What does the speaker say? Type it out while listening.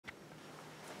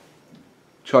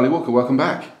Charlie Walker, welcome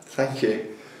back. Thank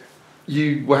you.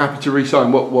 You were happy to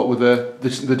re-sign. What were the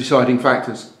deciding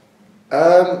factors?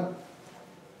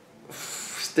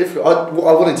 It's difficult. I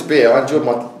wanted to be here. I enjoyed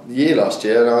my year last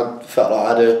year, and I felt like I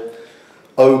had a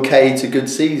okay to good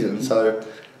season. So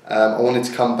I wanted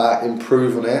to come back,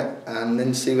 improve on it, and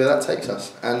then see where that takes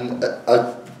us. And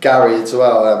Gary as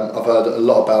well. I've heard a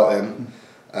lot about him.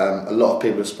 A lot of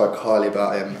people have spoken highly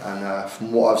about him, and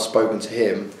from what I've spoken to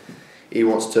him, he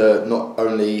wants to not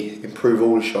only improve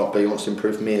Aldershot, but he wants to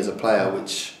improve me as a player,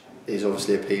 which is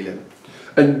obviously appealing.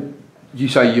 And you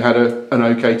say you had an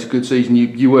okay to good season.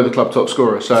 You were the club top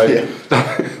scorer, so yeah.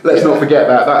 let's not forget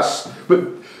that. But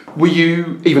were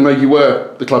you, even though you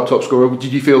were the club top scorer,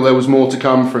 did you feel there was more to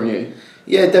come from you?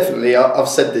 Yeah, definitely. I've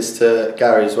said this to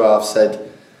Gary as well. I've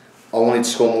said I wanted to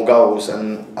score more goals,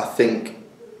 and I think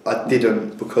I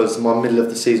didn't because my middle of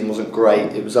the season wasn't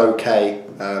great. It was okay.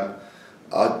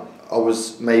 I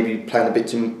was maybe playing a bit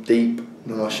too deep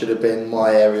than I should have been.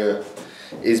 My area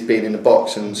is being in the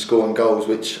box and scoring goals,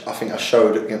 which I think I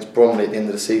showed against Bromley at the end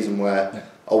of the season, where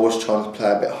I was trying to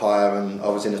play a bit higher and I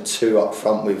was in a 2 up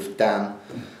front with Dan.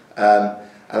 And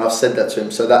I've said that to him.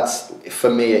 So that's, for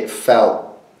me, it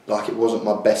felt like it wasn't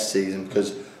my best season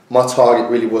because my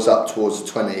target really was up towards the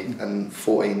 20, and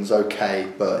 14 is okay,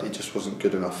 but it just wasn't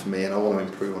good enough for me, and I want to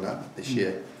improve on that this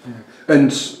year. Yeah.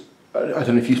 And I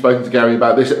don't know if you've spoken to Gary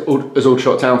about this. As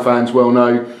Aldershot Town fans well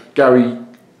know, Gary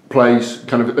plays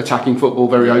kind of attacking football,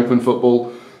 very open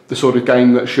football, the sort of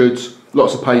game that should,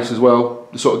 lots of pace as well,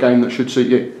 the sort of game that should suit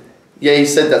you. Yeah, he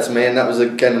said that to me, and that was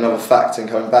again another factor in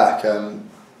coming back.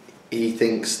 He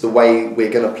thinks the way we're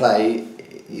going to play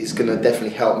is going to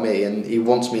definitely help me, and he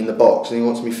wants me in the box and he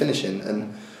wants me finishing.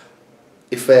 And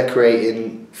if they're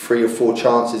creating 3 or 4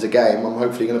 chances a game, I'm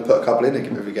hopefully going to put a couple in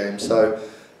every game. So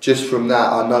just from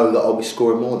that, I know that I'll be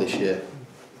scoring more this year.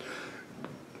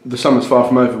 The summer's far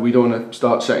from over. We don't want to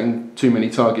start setting too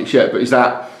many targets yet, but is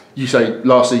that, you say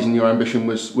last season your ambition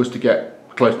was to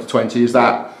get close to 20, is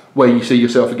that where you see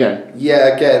yourself again?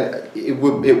 Yeah, again, it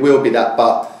will be that,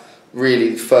 but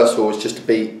really first of all is just to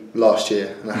beat last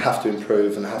year, and I have to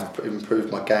improve, and I have to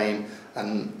improve my game,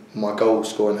 and my goal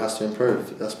scoring has to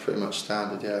improve. That's pretty much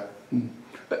standard, yeah.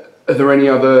 Are there any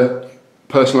other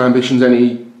personal ambitions,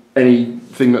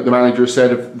 anything that the manager has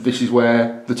said of this is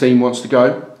where the team wants to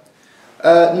go?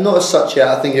 Not as such yet.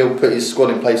 I think he'll put his squad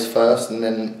in place first and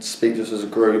then speak to us as a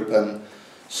group and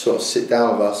sort of sit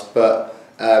down with us. But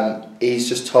he's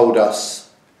just told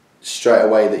us straight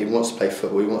away that he wants to play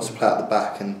football, he wants to play at the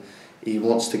back, and he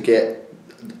wants to get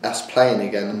us playing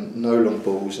again, and no long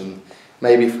balls, and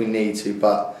maybe if we need to,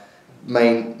 but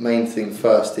main thing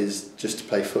first is just to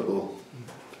play football.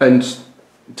 And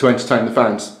to entertain the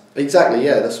fans? Exactly,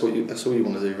 yeah, that's all you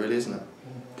want to do really, isn't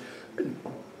it?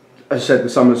 As I said, the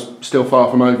summer's still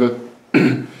far from over.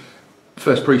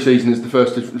 First pre-season is the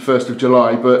 1st of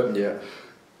July, but yeah,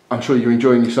 I'm sure you're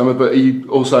enjoying your summer, but are you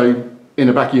also, in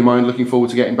the back of your mind, looking forward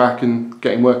to getting back and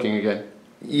getting working again?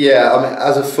 Yeah, I mean,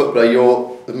 as a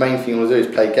footballer, the main thing you want to do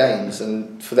is play games,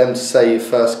 and for them to say your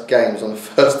first games on the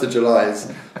 1st of July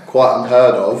is quite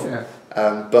unheard of. Yeah.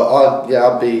 But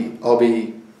I'll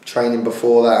be training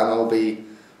before that, and I'll be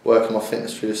working my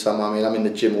fitness through the summer. I mean, I'm in the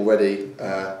gym already.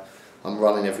 I'm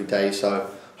running every day, so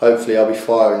hopefully I'll be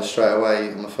firing straight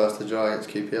away on the 1st of July against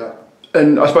QPR.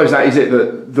 And I suppose that is it,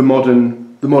 that the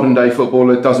modern day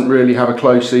footballer doesn't really have a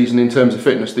close season in terms of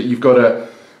fitness, that you've got to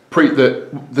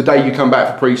the day you come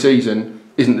back for pre-season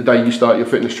isn't the day you start your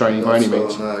fitness training by any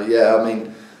means. No, yeah, I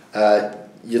mean,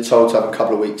 you're told to have a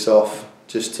couple of weeks off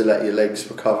just to let your legs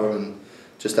recover and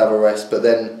just have a rest, but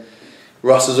then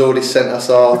Russ has already sent us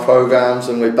our programmes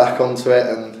and we're back onto it,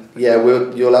 and yeah,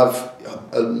 you'll have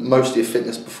most of your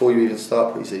fitness before you even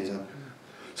start pre-season.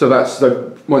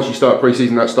 So once you start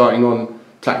pre-season, that's starting on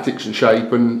tactics and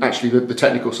shape and actually the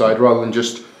technical side rather than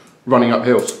just running up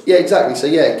hills. Yeah, exactly. So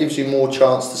yeah, it gives you more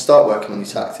chance to start working on your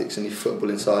tactics and your football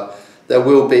inside. There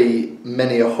will be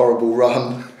many a horrible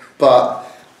run, but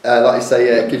like you say,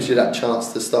 yeah, it gives you that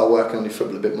chance to start working on your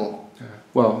football a bit more. Yeah.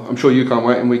 Well, I'm sure you can't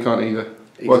wait and we can't either.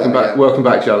 Exactly, Welcome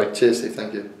back, Charlie. Cheers, Steve,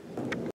 thank you.